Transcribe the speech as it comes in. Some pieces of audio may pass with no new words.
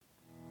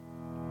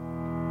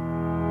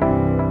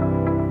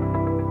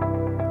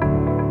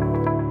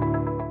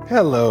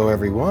Hello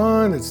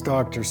everyone, it's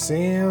Dr.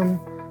 Sam.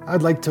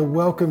 I'd like to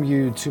welcome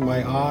you to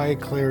my Eye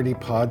Clarity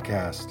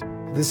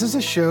podcast. This is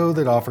a show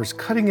that offers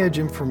cutting-edge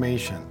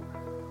information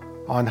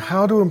on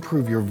how to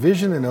improve your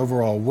vision and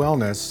overall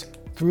wellness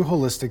through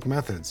holistic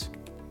methods.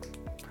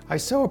 I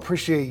so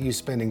appreciate you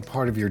spending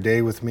part of your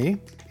day with me.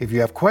 If you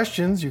have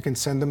questions, you can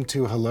send them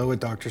to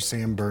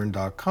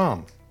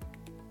hello@drsambyrne.com.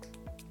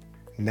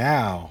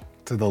 Now,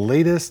 to the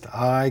latest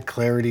Eye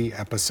Clarity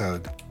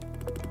episode.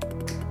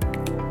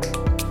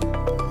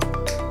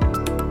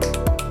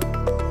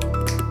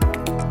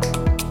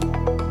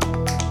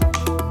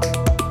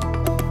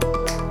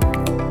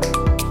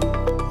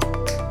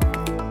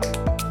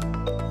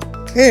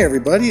 Hey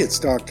everybody, it's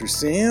Dr.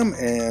 Sam,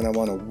 and I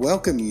want to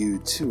welcome you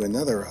to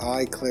another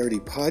Eye Clarity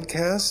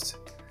podcast.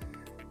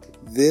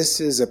 This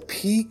is a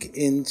peek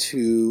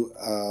into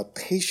a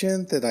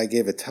patient that I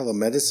gave a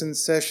telemedicine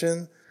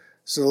session.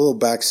 So a little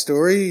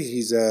backstory,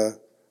 he's a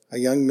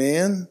young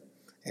man,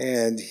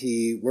 and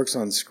he works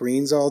on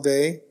screens all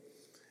day.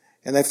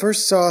 And I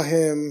first saw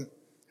him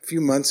a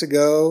few months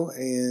ago,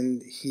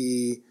 and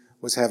he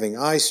was having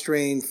eye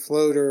strain,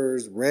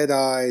 floaters, red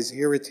eyes,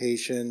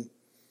 irritation.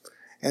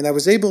 And I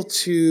was able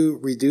to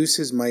reduce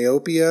his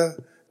myopia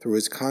through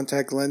his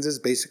contact lenses.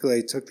 Basically,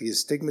 I took the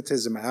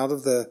astigmatism out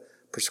of the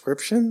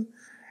prescription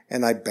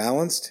and I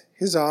balanced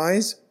his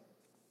eyes.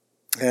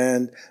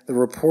 And the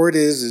report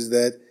is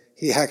that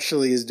he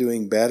actually is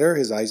doing better.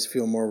 His eyes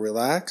feel more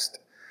relaxed.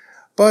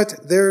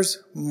 But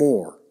there's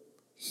more.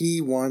 He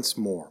wants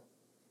more.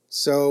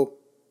 So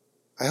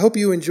I hope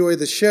you enjoy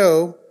the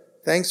show.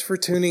 Thanks for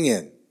tuning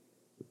in.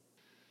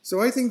 So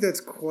I think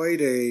that's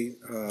quite a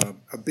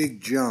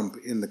big jump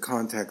in the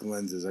contact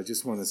lenses. I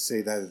just want to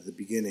say that at the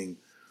beginning.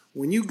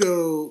 When you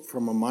go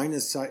from a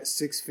minus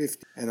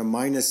 650 and a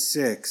minus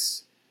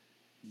 6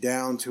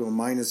 down to a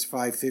minus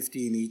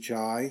 550 in each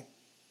eye,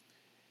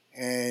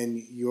 and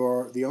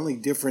the only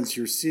difference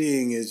you're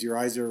seeing is your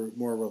eyes are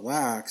more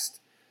relaxed,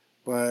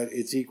 but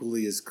it's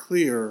equally as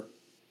clear, a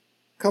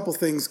couple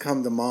things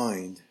come to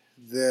mind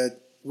that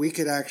we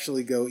could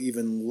actually go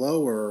even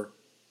lower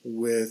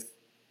with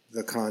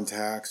the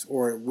contacts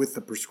or with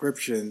the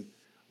prescription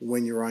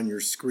when you're on your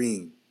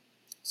screen.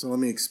 So let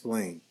me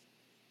explain.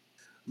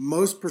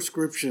 Most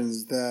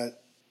prescriptions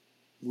that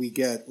we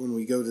get when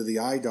we go to the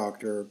eye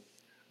doctor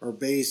are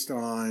based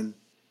on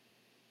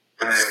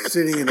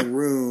sitting in a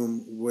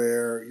room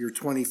where you're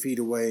 20 feet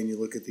away and you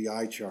look at the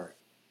eye chart.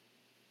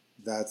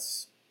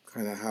 That's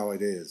kind of how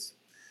it is.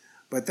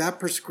 But that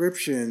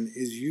prescription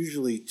is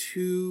usually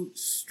too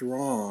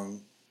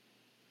strong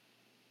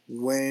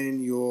when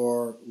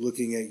you're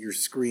looking at your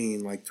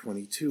screen like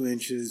 22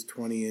 inches,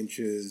 20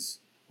 inches,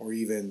 or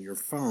even your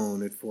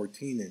phone at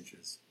 14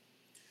 inches.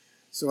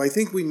 So I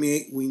think we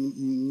may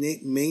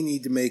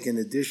need to make an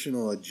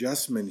additional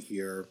adjustment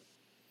here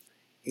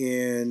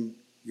in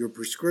your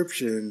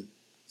prescription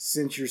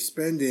since you're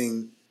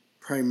spending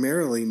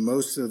primarily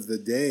most of the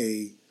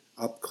day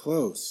up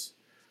close.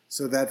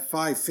 So that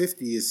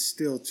 550 is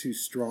still too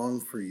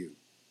strong for you.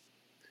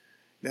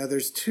 Now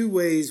there's two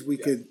ways we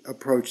could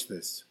approach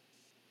this.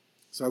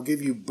 So I'll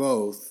give you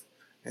both,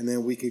 and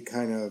then we could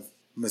kind of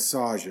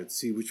massage it,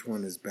 see which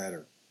one is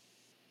better.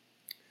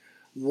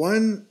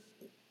 One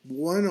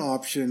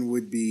option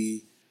would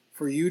be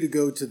for you to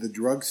go to the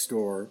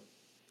drugstore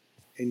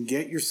and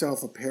get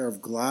yourself a pair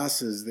of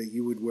glasses that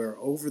you would wear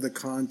over the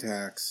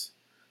contacts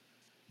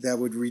that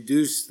would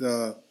reduce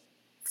the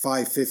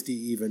 550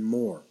 even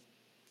more.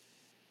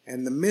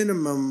 And the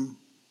minimum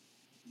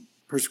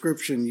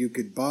prescription you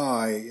could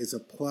buy is a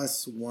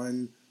plus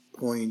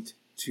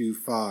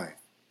 1.25.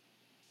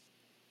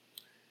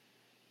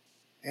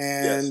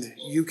 And yes,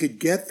 you could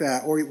get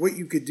that, or what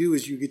you could do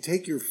is you could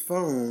take your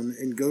phone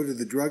and go to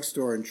the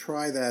drugstore and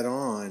try that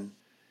on,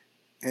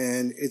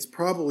 and it's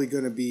probably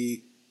going to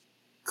be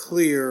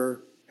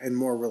clear and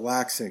more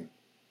relaxing.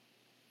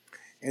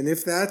 And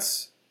if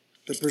that's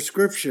the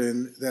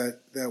prescription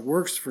that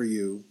works for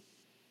you,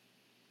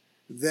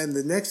 then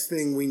the next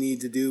thing we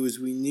need to do is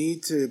we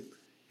need to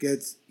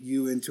get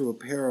you into a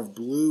pair of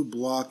blue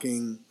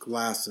blocking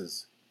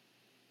glasses.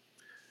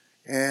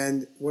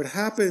 And what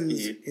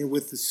happens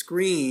with the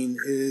screen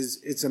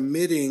is it's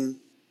emitting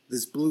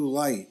this blue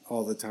light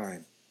all the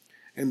time.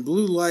 And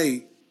blue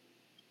light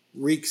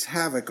wreaks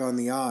havoc on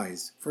the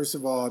eyes. First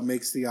of all, it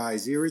makes the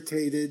eyes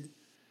irritated.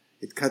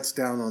 It cuts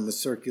down on the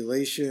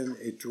circulation.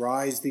 It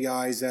dries the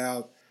eyes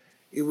out.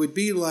 It would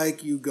be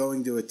like you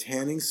going to a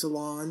tanning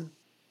salon.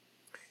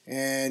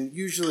 And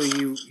usually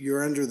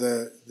you're under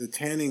the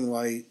tanning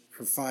light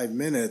for 5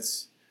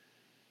 minutes.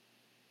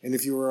 And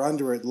if you were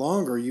under it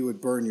longer, you would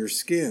burn your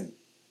skin.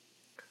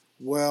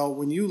 Well,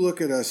 when you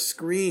look at a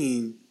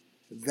screen,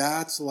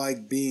 that's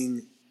like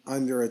being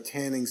under a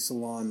tanning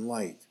salon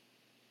light.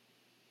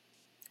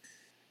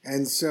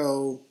 And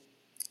so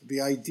the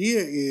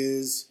idea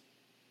is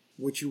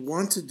what you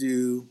want to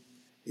do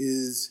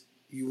is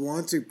you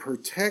want to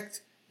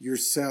protect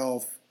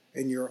yourself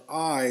and your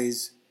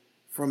eyes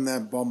from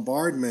that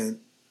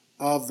bombardment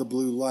of the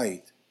blue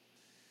light.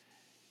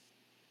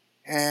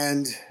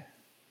 And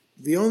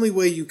The only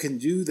way you can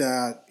do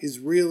that is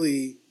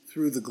really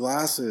through the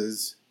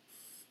glasses.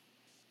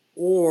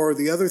 Or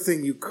the other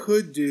thing you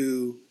could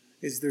do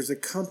is there's a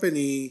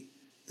company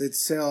that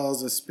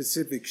sells a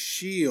specific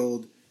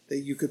shield that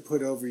you could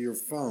put over your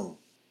phone.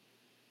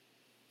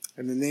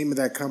 And the name of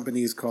that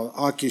company is called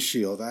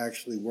OcuShield. I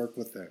actually work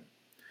with them.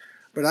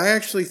 But I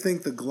actually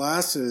think the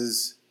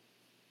glasses,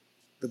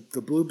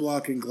 the blue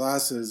blocking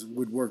glasses,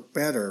 would work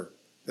better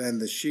than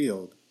the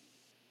shield.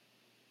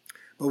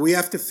 But we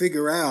have to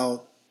figure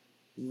out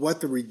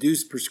what the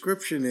reduced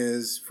prescription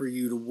is for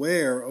you to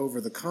wear over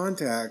the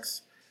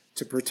contacts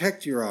to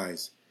protect your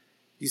eyes.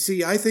 You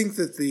see, I think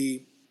that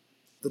the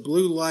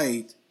blue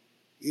light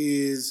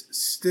is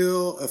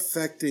still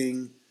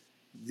affecting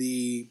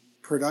the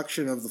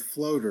production of the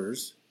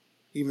floaters,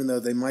 even though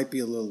they might be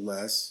a little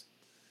less.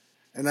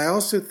 And I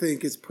also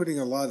think it's putting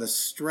a lot of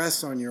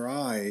stress on your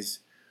eyes,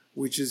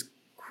 which is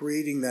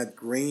creating that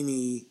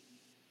grainy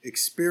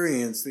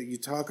experience that you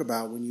talk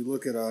about when you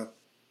look at a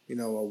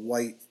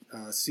white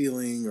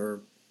ceiling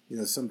or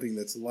something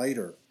that's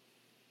lighter.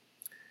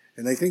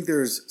 And I think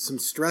there's some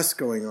stress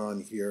going on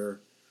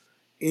here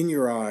in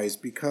your eyes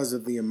because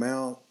of the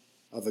amount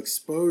of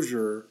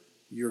exposure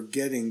you're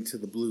getting to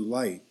the blue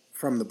light,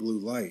 from the blue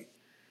light.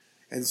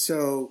 And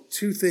so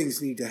two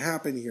things need to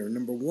happen here.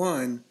 Number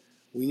one,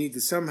 we need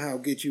to somehow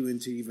get you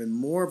into even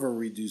more of a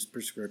reduced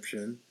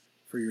prescription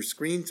for your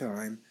screen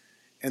time.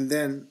 And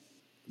then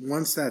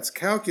once that's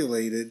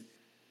calculated,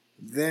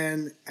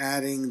 then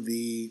adding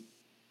the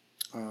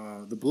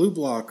blue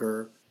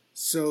blocker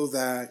so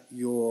that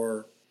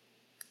you're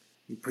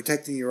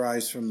protecting your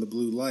eyes from the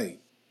blue light.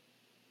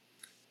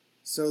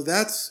 So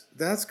that's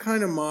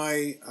kind of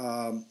my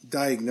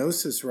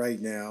diagnosis right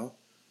now.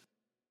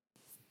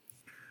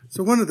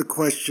 So one of the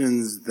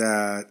questions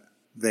that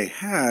they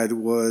had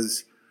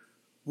was,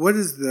 what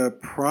is the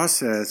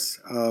process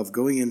of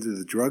going into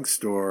the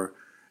drugstore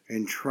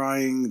and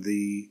trying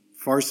the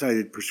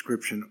farsighted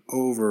prescription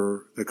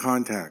over the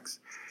contacts?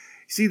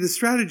 See, the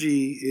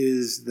strategy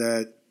is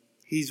that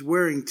he's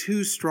wearing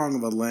too strong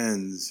of a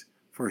lens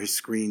for his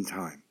screen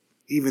time.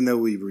 Even though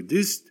we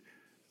reduced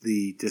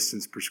the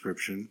distance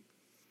prescription,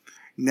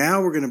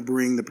 now we're going to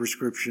bring the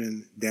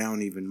prescription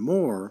down even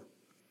more.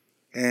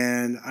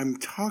 And I'm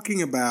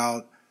talking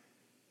about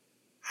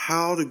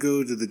how to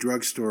go to the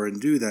drugstore and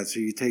do that. So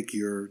you take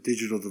your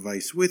digital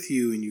device with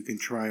you and you can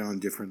try on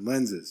different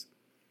lenses.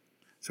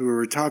 So we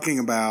were talking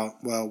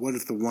about, well, what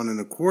if the 1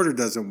 1/4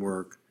 doesn't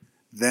work?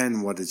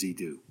 Then what does he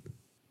do?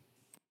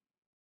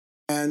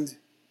 And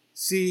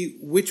see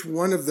which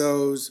one of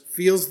those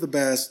feels the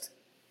best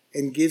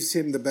and gives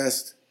him the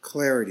best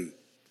clarity.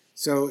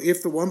 So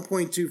if the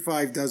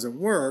 1.25 doesn't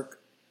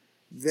work,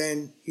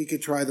 then he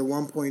could try the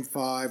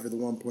 1.5 or the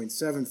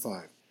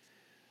 1.75.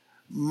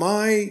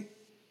 My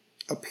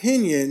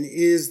opinion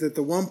is that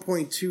the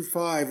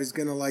 1.25 is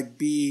going to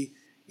be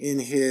in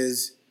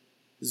his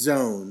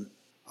zone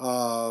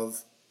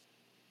of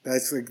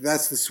that's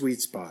the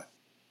sweet spot.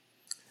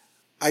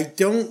 I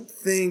don't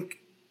think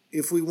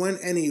if we went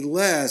any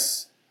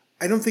less,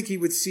 I don't think he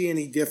would see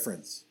any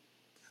difference.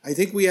 I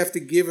think we have to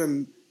give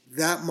him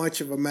that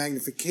much of a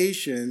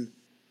magnification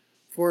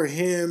for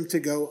him to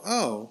go,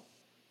 oh,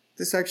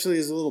 this actually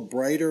is a little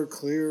brighter,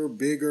 clearer,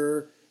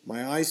 bigger.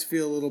 My eyes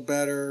feel a little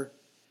better.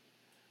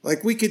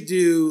 Like we could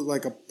do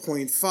like a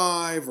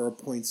 0.5 or a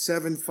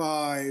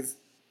 0.75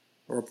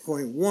 or a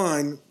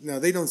 0.1. Now,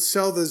 they don't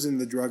sell those in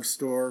the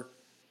drugstore.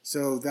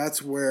 So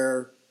that's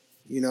where,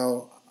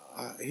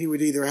 he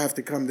would either have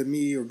to come to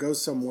me or go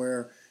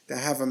somewhere to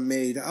have them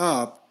made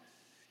up.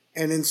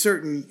 And in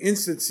certain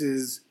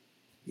instances,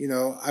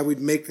 I would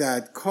make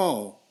that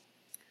call.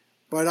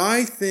 But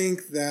I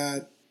think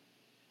that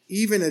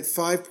even at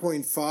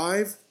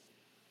 5.5,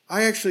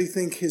 I actually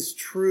think his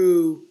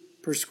true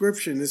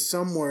prescription is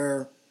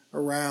somewhere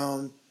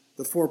around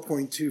the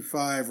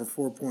 4.25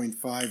 or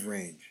 4.5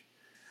 range.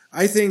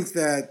 I think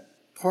that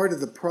part of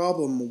the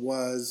problem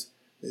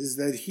is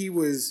that he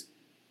was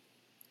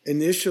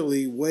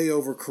initially way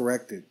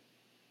overcorrected.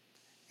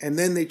 And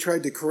then they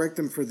tried to correct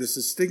him for this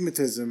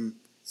astigmatism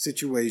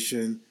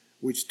situation,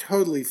 which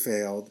totally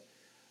failed.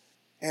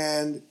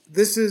 And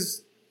this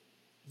is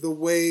the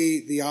way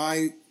the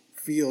eye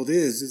field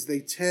is they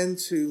tend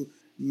to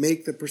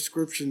make the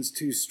prescriptions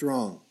too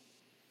strong.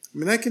 I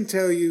mean, I can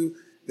tell you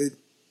that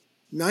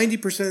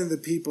 90% of the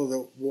people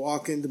that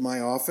walk into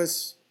my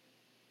office,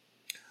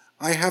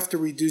 I have to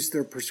reduce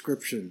their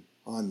prescription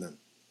on them.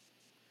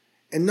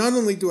 And not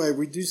only do I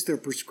reduce their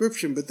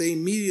prescription, but they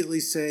immediately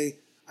say,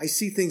 I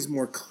see things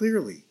more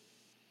clearly.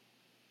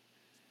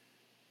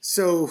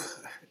 So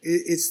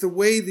it's the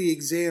way the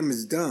exam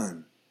is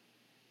done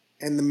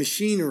and the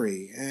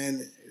machinery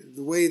and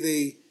the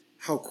way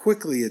how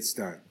quickly it's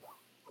done.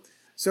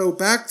 So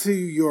back to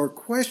your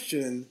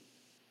question,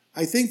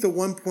 I think the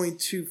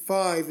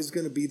 1.25 is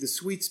going to be the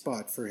sweet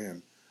spot for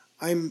him.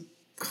 I'm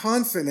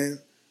confident,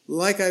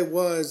 like the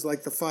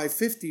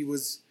 550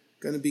 was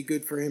going to be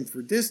good for him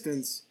for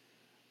distance.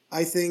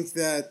 I think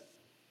that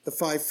the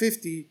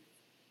 550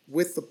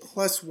 with the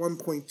plus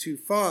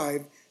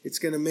 1.25, it's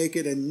going to make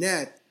it a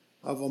net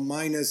of a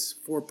minus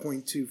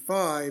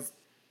 4.25,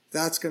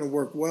 that's going to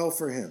work well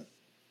for him.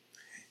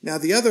 Now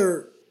the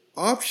other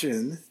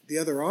option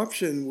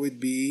would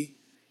be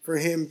for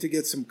him to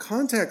get some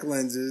contact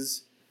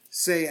lenses,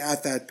 say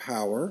at that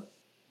power,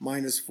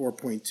 minus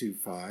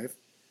 4.25,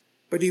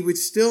 but he would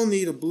still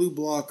need a blue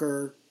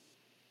blocker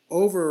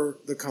over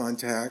the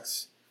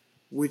contacts,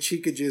 which he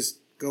could just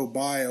go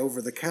buy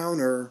over the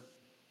counter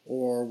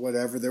or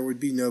whatever. There would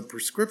be no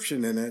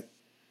prescription in it,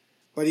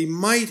 but he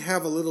might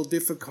have a little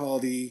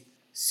difficulty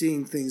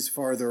seeing things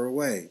farther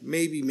away.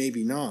 Maybe,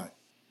 maybe not.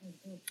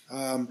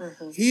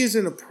 He is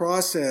in a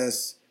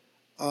process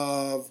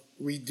of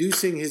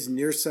reducing his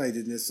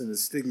nearsightedness and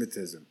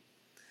astigmatism.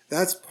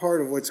 That's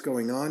part of what's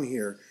going on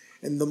here.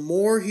 And the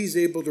more he's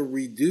able to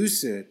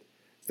reduce it,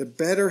 the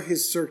better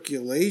his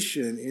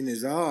circulation in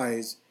his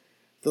eyes,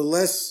 the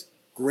less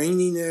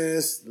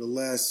graininess, the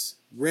less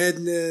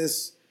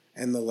redness,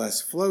 and the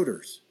less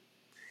floaters,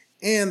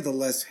 and the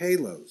less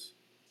halos.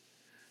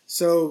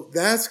 So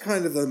that's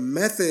kind of the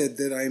method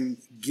that I'm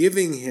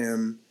giving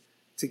him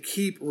to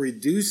keep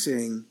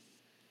reducing.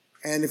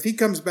 And if he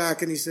comes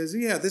back and he says,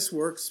 yeah, this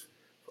works,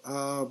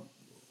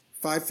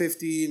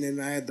 550, and then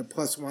I had the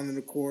plus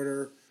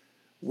 1.25,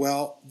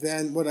 well,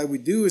 then what I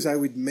would do is I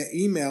would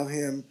email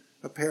him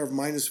a pair of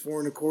minus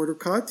 4.25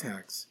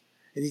 contacts,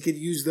 and he could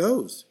use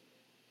those.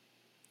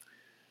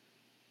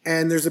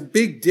 And there's a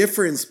big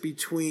difference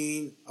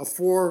between a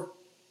 4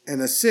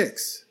 and a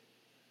 6.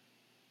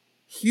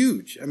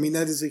 Huge. I mean,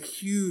 that is a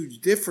huge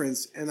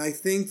difference. And I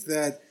think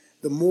that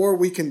the more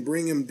we can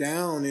bring him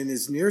down in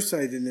his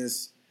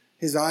nearsightedness,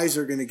 his eyes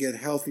are going to get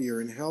healthier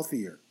and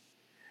healthier.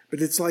 But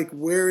it's like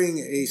wearing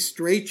a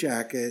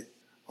straitjacket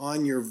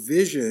on your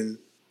vision,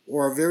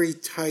 or a very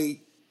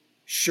tight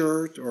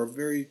shirt, or a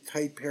very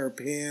tight pair of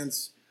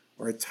pants,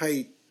 or a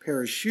tight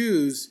pair of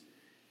shoes.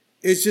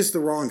 It's just the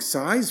wrong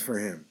size for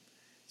him.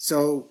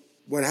 So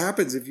what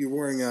happens if you're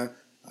wearing a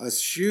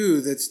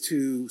shoe that's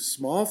too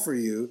small for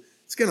you?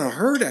 It's going to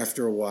hurt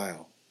after a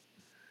while.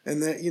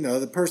 And that,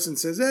 the person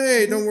says,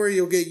 hey, don't worry,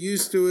 you'll get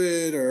used to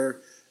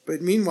it.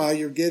 But meanwhile,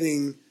 you're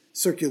getting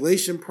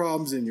circulation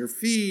problems in your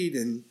feet,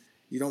 and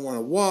you don't want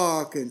to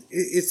walk. And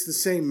it's the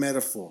same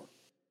metaphor.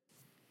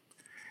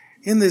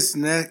 In this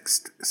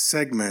next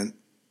segment,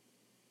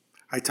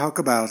 I talk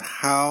about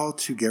how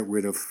to get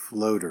rid of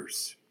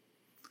floaters.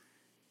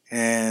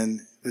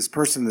 And this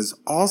person is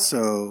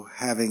also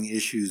having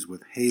issues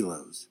with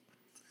halos.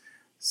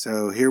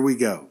 So here we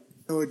go.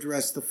 I'll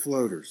address the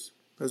floaters.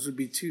 Those would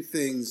be two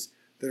things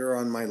that are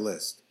on my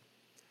list.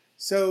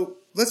 So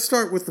let's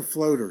start with the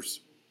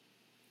floaters.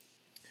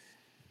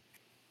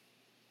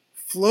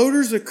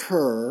 Floaters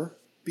occur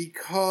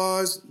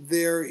because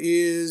there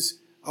is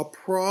a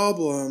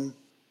problem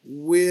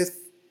with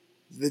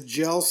the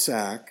gel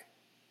sac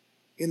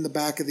in the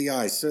back of the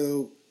eye.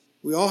 So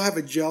we all have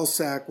a gel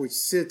sac which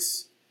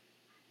sits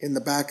in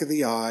the back of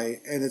the eye,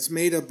 and it's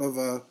made up of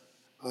a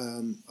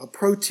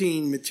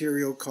protein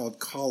material called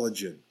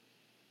collagen.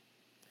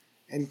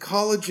 And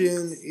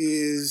collagen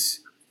is,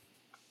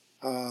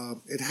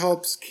 it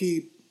helps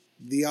keep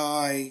the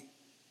eye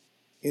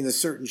in a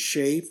certain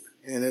shape,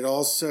 and it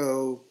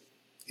also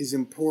is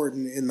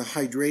important in the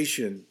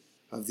hydration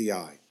of the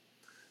eye.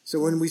 So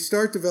when we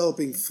start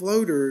developing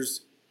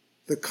floaters,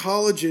 the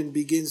collagen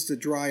begins to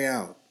dry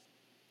out.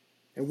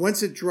 And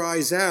once it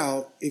dries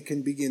out, it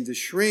can begin to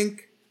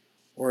shrink,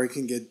 or it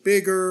can get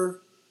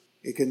bigger.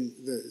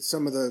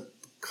 Some of the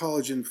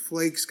collagen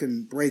flakes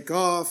can break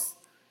off.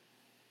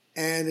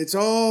 And it's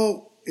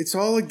all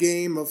a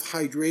game of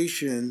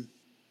hydration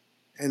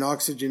and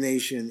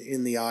oxygenation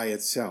in the eye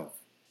itself.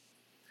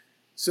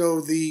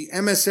 So the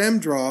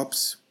MSM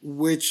drops,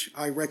 which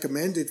I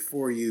recommended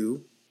for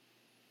you,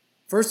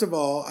 first of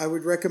all, I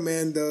would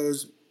recommend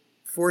those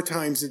 4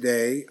 times a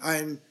day.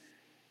 And,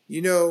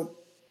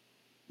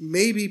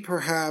 maybe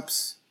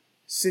perhaps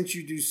since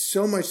you do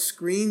so much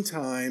screen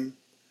time,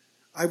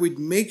 I would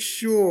make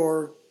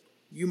sure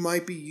you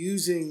might be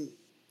using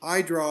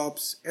eye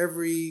drops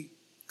every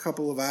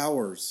couple of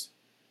hours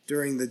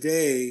during the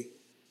day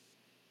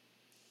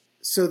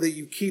so that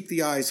you keep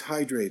the eyes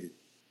hydrated.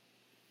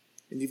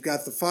 And you've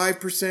got the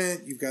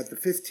 5%, you've got the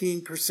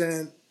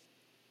 15%.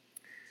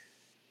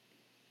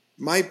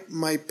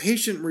 My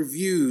patient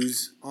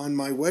reviews on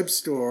my web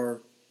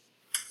store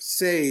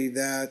say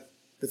that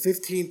the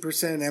 15%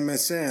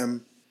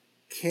 MSM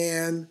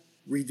can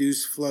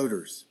reduce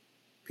floaters.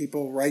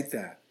 People write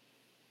that.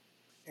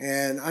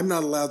 And I'm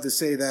not allowed to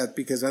say that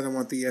because I don't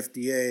want the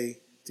FDA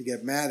to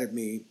get mad at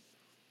me,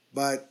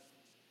 but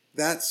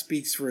that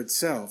speaks for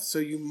itself. So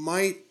you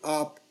might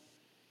up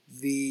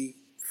the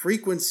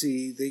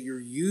frequency that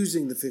you're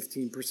using the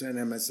 15%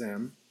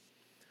 MSM.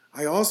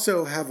 I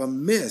also have a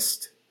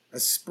mist, a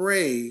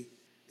spray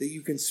that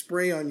you can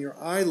spray on your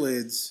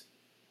eyelids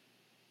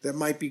that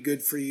might be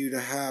good for you to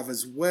have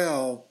as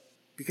well,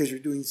 because you're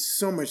doing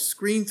so much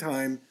screen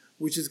time,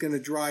 which is going to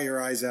dry your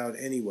eyes out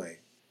anyway.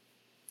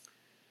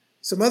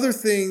 Some other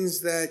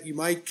things that you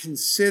might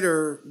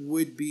consider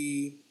would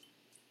be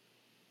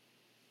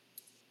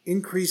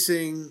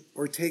increasing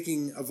or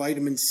taking a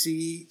vitamin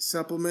C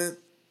supplement,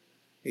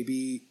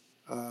 maybe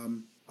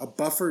a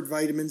buffered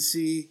vitamin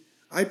C.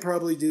 I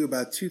probably do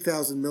about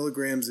 2,000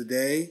 milligrams a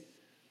day.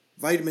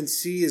 Vitamin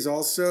C is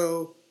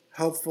also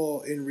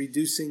helpful in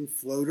reducing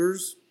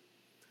floaters.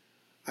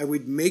 I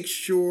would make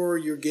sure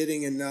you're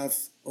getting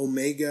enough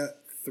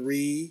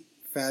omega-3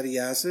 fatty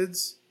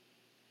acids,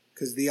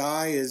 because the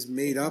eye is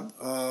made up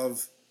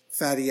of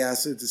fatty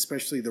acids,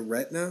 especially the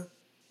retina.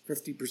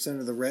 50%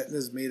 of the retina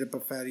is made up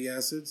of fatty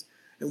acids.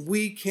 And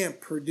we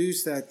can't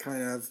produce that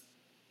kind of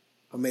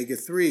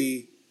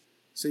omega-3,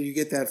 so you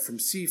get that from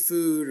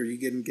seafood, or you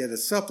can get a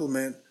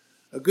supplement.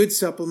 A good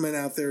supplement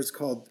out there is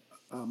called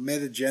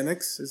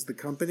Metagenics is the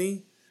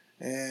company,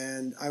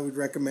 and I would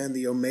recommend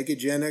the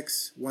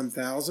Omegagenics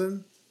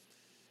 1000.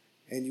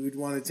 And you would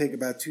want to take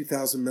about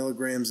 2,000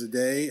 milligrams a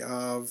day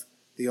of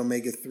the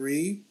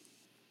omega-3.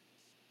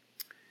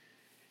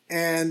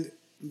 And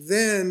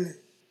then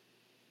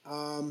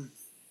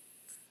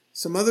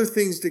some other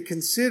things to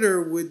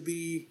consider would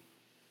be,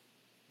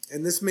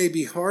 and this may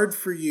be hard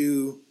for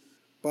you,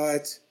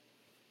 but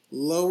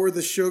lower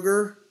the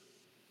sugar,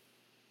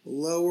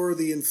 lower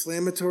the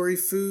inflammatory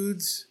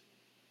foods,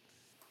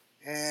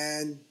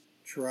 and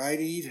try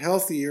to eat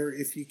healthier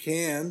if you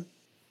can.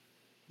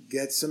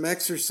 Get some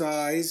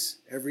exercise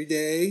every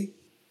day.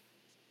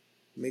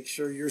 Make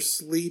sure your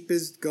sleep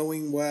is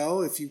going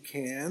well if you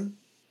can.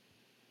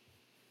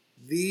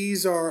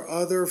 These are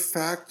other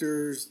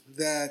factors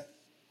that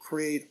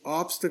create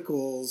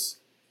obstacles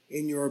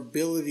in your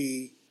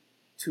ability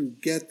to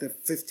get the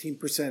 15%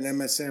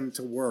 MSM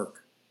to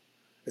work.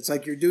 It's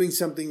like you're doing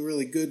something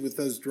really good with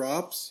those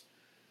drops,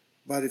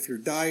 but if your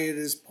diet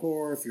is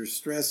poor, if your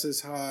stress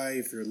is high,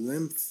 if your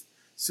lymph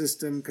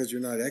system, because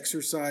you're not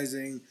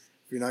exercising,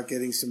 if you're not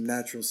getting some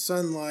natural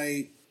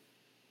sunlight,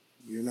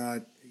 you're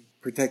not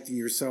protecting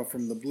yourself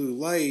from the blue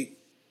light,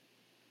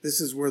 this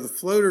is where the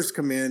floaters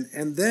come in.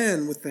 And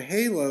then with the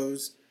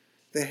halos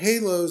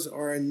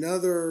are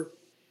another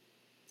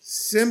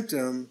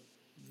symptom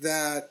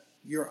that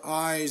your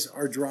eyes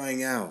are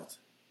drying out.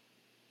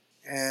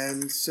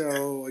 And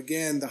so,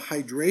 again, the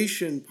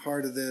hydration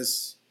part of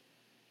this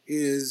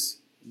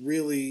is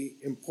really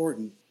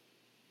important.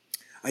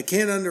 I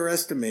can't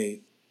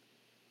underestimate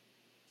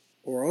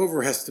or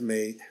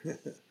overestimate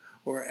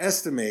or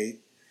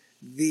estimate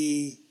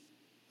the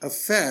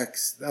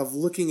effects of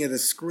looking at a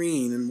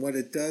screen and what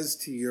it does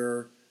to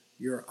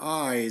your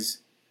eyes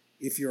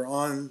if you're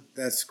on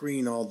that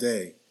screen all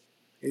day.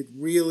 It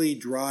really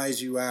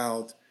dries you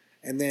out.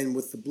 And then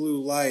with the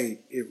blue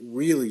light, it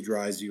really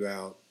dries you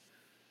out.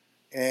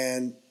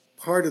 And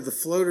part of the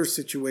floater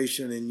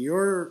situation in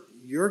your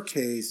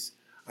case,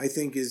 I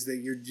think, is that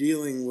you're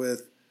dealing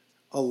with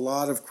a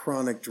lot of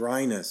chronic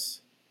dryness.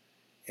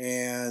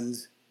 And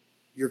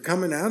you're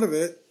coming out of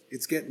it.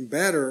 It's getting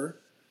better.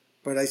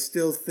 But I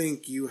still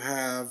think you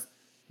have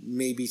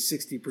maybe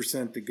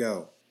 60% to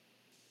go.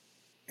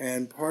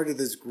 And part of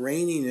this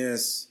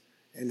graininess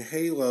and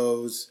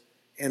halos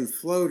and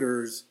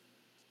floaters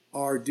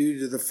are due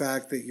to the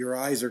fact that your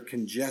eyes are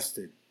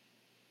congested.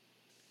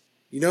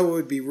 You know what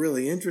would be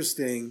really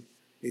interesting?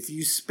 If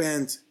you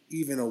spent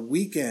even a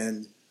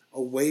weekend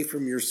away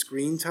from your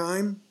screen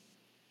time,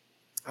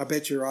 I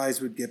bet your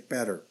eyes would get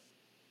better.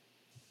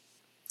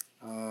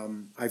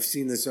 I've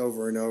seen this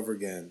over and over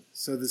again.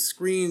 So the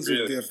screens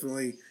are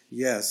definitely,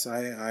 yes,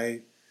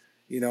 I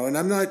and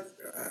I'm not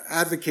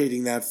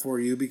advocating that for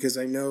you, because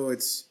I know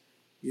it's,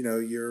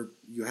 you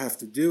have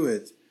to do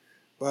it.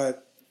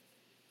 But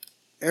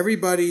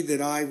everybody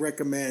that I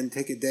recommend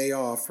take a day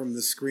off from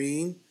the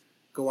screen,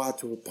 go out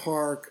to a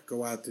park,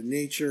 go out to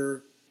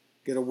nature,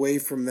 get away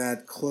from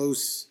that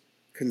close,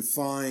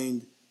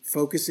 confined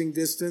focusing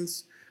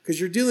distance, because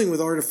you're dealing with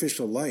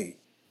artificial light.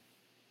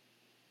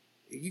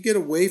 You get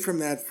away from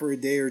that for a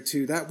day or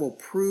two, that will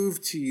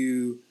prove to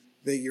you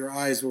that your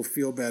eyes will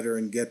feel better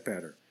and get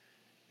better.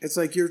 It's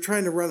like you're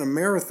trying to run a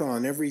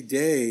marathon every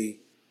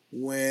day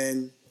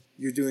when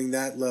you're doing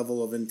that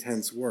level of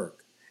intense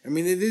work. I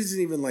mean, it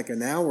isn't even like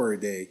an hour a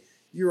day.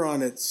 You're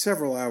on it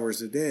several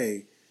hours a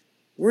day.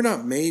 We're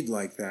not made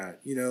like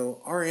that.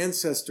 Our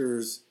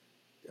ancestors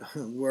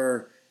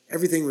where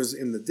everything was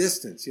in the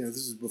distance. This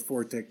is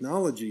before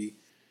technology.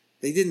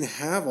 They didn't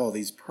have all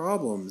these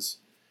problems.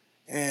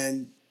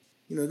 And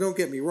don't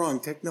get me wrong,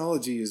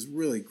 technology is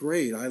really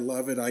great. I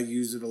love it. I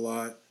use it a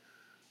lot.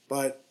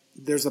 But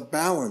there's a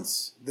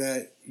balance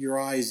that your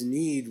eyes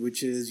need,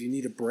 which is you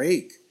need a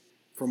break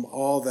from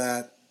all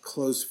that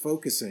close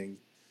focusing,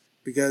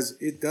 because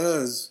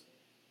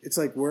it's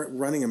like we're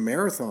running a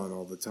marathon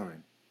all the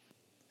time.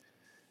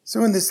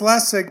 So in this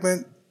last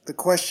segment, the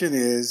question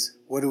is,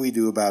 what do we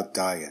do about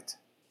diet?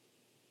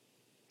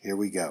 Here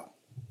we go.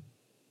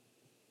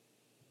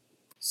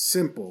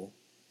 Simple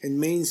and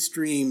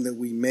mainstream that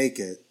we make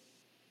it,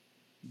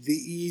 the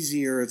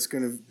easier it's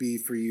going to be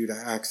for you to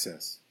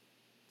access.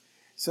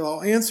 So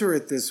I'll answer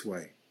it this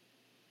way.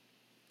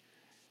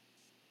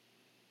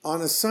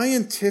 On a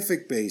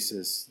scientific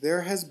basis,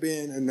 there has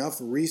been enough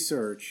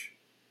research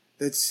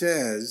that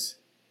says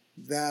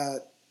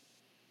that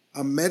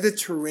a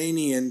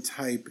Mediterranean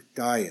type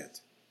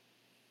diet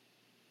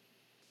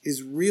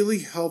is really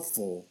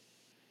helpful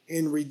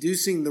in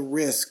reducing the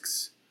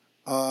risks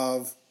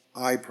of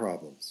eye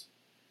problems.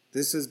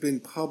 This has been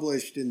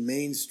published in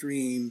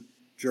mainstream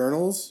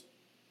journals,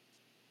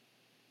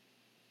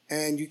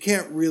 and you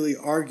can't really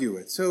argue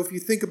it. So if you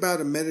think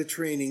about a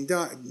Mediterranean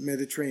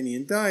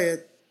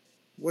diet,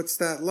 what's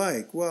that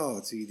like? Well,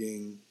 it's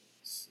eating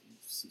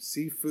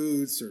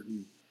seafood,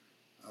 certain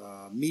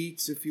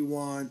meats if you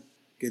want,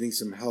 getting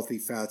some healthy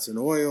fats and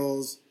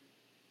oils,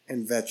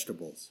 and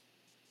vegetables,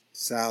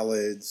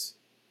 salads,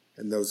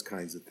 and those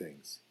kinds of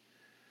things.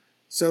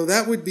 So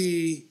that would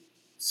be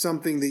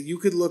something that you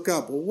could look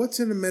up. Well, what's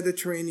in a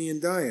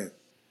Mediterranean diet?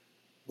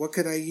 What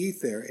could I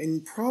eat there?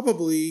 And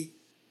probably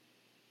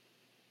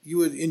you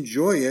would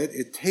enjoy it.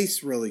 It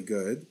tastes really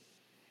good.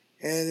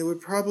 And it would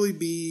probably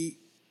be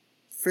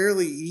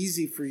fairly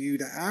easy for you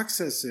to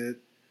access it.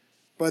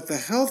 But the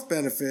health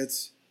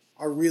benefits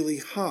are really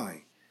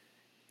high.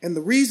 And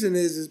the reason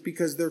is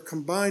because they're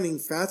combining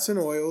fats and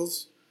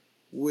oils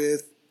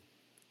with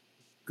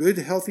good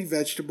healthy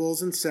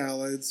vegetables and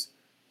salads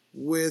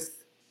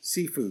with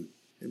seafood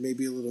and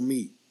maybe a little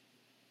meat.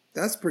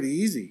 That's pretty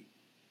easy.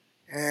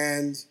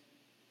 And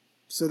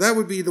so that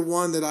would be the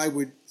one that I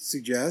would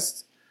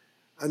suggest.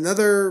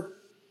 Another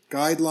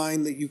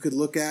guideline that you could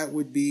look at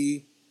would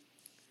be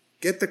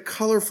get the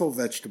colorful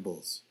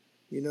vegetables.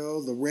 You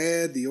know, the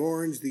red, the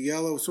orange, the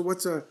yellow. So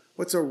what's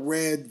a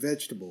red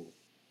vegetable?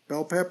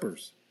 Bell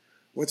peppers.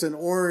 What's an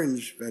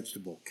orange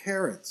vegetable?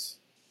 Carrots.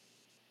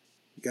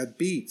 You got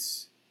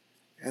beets.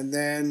 And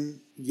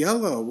then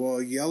yellow.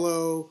 Well,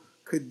 yellow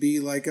could be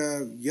like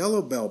a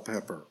yellow bell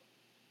pepper.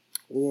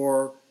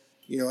 Or,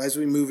 you know, as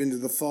we move into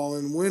the fall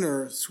and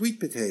winter, sweet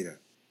potato.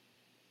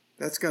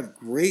 That's got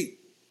great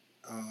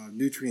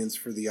nutrients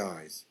for the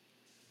eyes.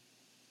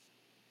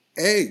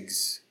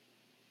 Eggs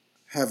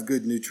have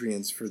good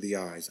nutrients for the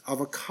eyes.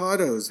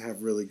 Avocados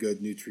have really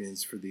good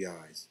nutrients for the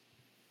eyes.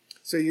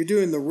 So you're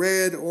doing the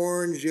red,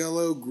 orange,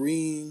 yellow,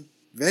 green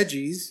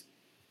veggies,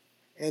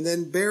 and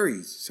then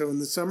berries. So in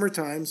the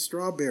summertime,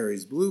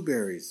 strawberries,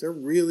 blueberries, they're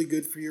really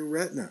good for your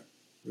retina,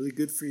 really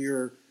good for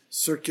your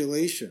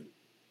circulation.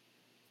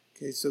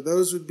 Okay, so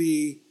those would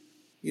be,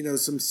 you know,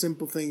 some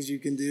simple things you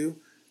can do.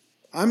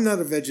 I'm not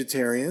a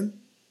vegetarian,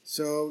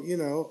 so, you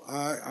know,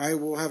 I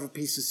will have a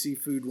piece of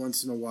seafood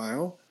once in a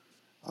while.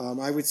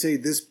 I would say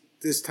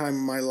this time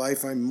in my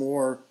life I'm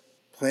more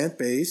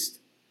plant-based,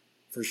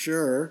 for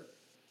sure.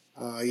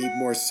 I eat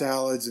more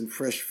salads and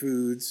fresh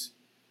foods.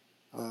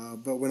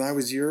 But when I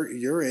was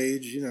your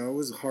age, you know, it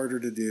was harder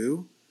to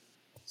do.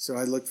 So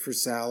I looked for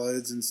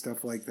salads and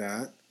stuff like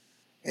that.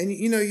 And,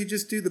 you know, you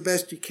just do the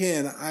best you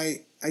can.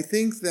 I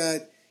think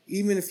that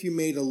even if you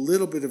made a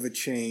little bit of a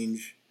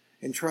change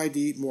and tried to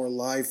eat more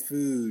live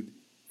food,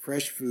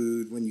 fresh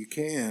food when you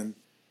can,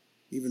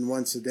 even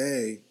once a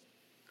day,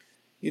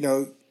 you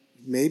know,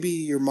 maybe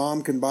your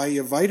mom can buy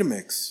you a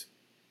Vitamix.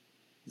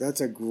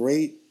 That's a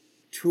great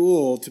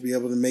tool to be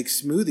able to make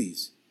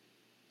smoothies.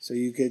 So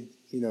you could,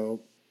 you know,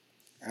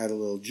 add a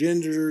little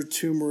ginger,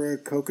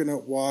 turmeric,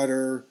 coconut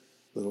water,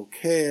 little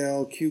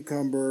kale,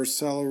 cucumber,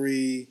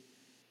 celery,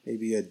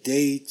 maybe a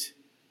date,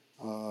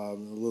 a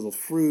little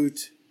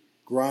fruit.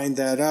 Grind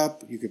that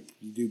up. You could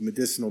do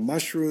medicinal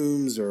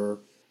mushrooms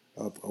or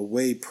a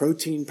whey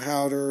protein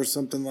powder or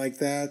something like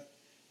that.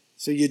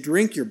 So you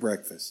drink your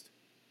breakfast.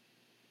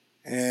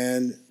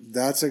 And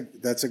that's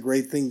a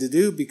great thing to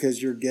do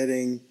because you're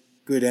getting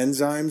good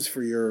enzymes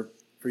for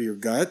your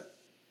gut.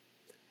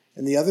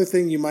 And the other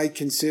thing you might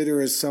consider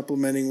is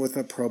supplementing with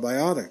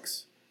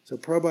probiotics. So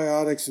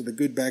probiotics are the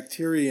good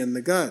bacteria in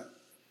the gut.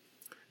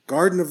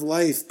 Garden of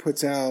Life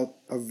puts out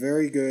a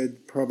very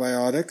good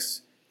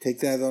probiotics. Take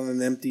that on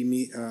an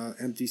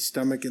empty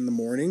stomach in the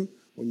morning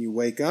when you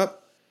wake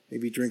up.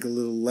 Maybe drink a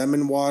little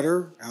lemon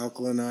water,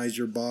 alkalinize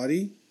your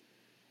body.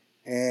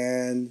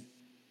 And,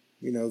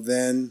 you know,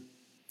 then,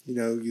 you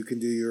know, you can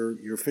do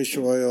your fish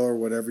oil or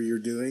whatever you're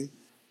doing.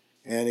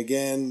 And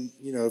again,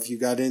 you know, if you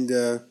got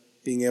into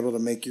being able to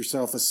make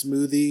yourself a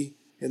smoothie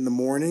in the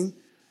morning,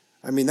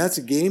 I mean, that's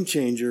a game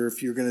changer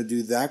if you're going to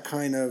do that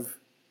kind of,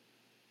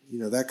 you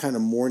know, that kind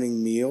of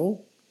morning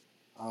meal.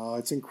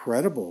 It's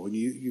incredible.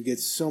 You get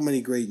so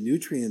many great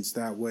nutrients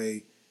that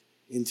way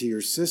into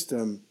your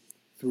system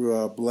through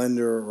a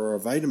blender or a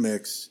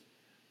Vitamix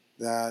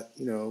that,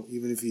 you know,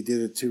 even if you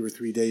did it 2 or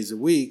 3 days a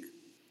week,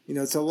 you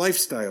know, it's a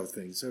lifestyle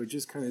thing. So it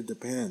just kind of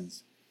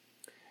depends.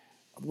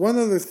 One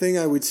other thing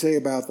I would say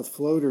about the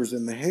floaters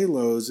and the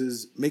halos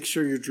is make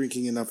sure you're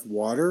drinking enough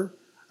water.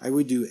 I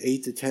would do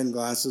 8 to 10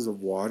 glasses of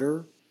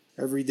water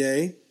every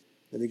day.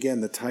 And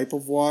again, the type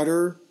of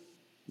water,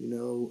 you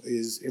know,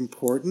 is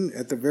important.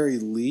 At the very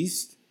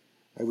least,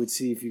 I would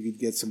see if you could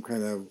get some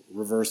kind of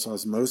reverse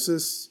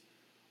osmosis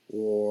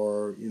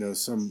or, you know,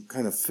 some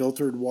kind of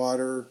filtered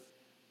water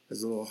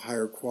is a little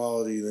higher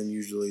quality than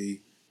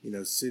usually, you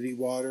know, city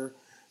water.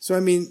 So, I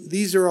mean,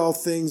 these are all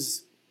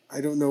things,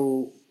 I don't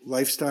know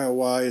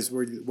lifestyle-wise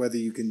whether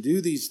you can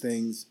do these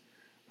things,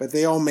 but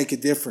they all make a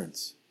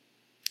difference.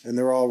 And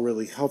they're all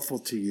really helpful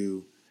to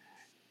you.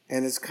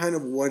 And it's kind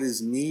of what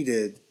is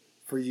needed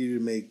for you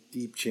to make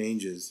deep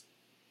changes.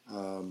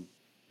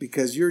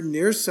 Because your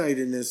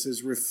nearsightedness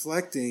is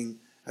reflecting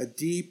a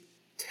deep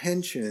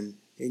tension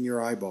in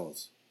your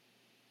eyeballs.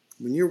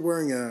 When you're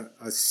wearing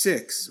a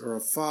 6 or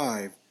a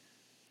 5,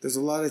 there's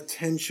a lot of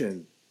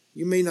tension.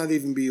 You may not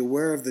even be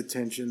aware of the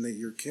tension that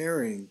you're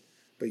carrying,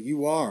 but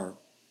you are.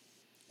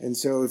 And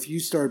so if you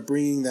start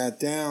bringing that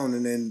down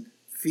and then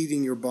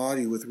feeding your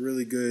body with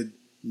really good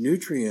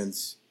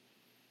nutrients,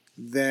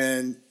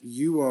 then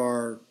you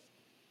are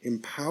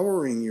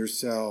empowering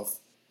yourself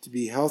to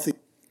be healthy.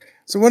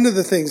 So one of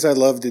the things I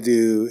love to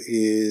do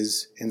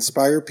is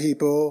inspire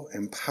people,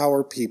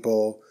 empower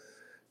people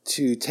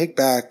to take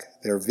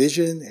back their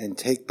vision and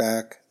take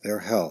back their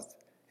health.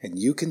 And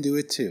you can do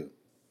it too.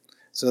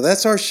 So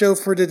that's our show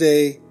for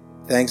today.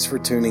 Thanks for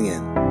tuning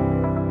in.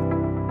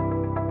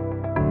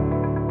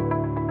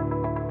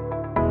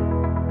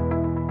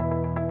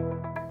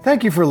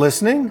 Thank you for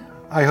listening.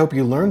 I hope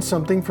you learned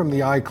something from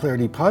the Eye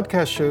Clarity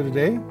podcast show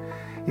today.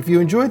 If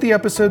you enjoyed the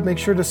episode, make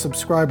sure to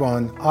subscribe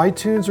on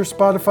iTunes or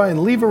Spotify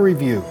and leave a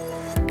review.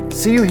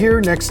 See you here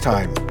next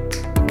time.